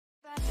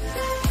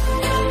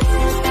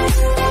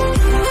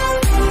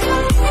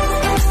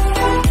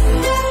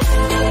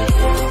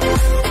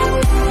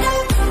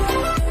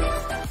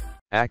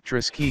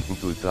Actress Keke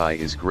Mphuthi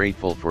is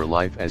grateful for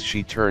life as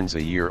she turns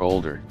a year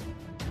older.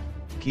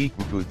 Keke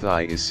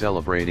Mphuthi is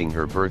celebrating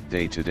her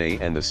birthday today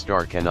and the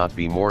star cannot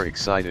be more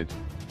excited.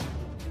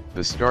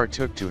 The star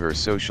took to her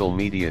social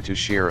media to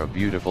share a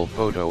beautiful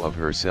photo of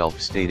herself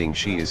stating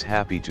she is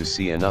happy to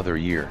see another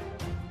year.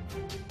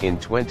 In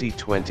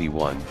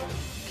 2021,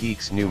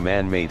 Keke's new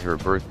man made her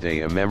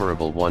birthday a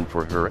memorable one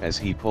for her as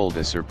he pulled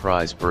a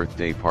surprise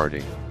birthday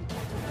party.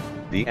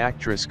 The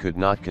actress could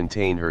not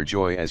contain her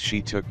joy as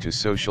she took to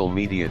social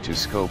media to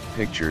scope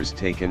pictures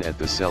taken at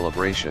the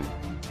celebration.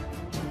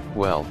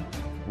 "Well,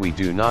 we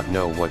do not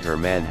know what her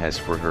man has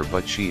for her,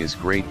 but she is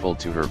grateful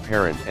to her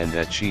parent and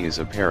that she is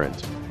a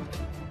parent."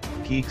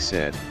 Keke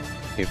said,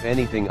 "If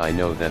anything, I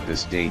know that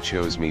this day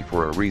chose me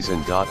for a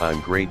reason. I'm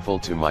grateful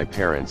to my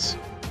parents,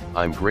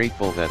 I'm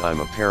grateful that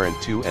I'm a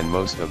parent too, and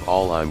most of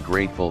all I'm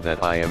grateful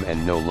that I am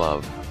and know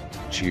love.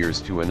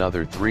 Cheers to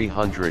another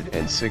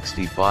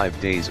 365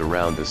 days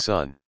around the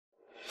sun."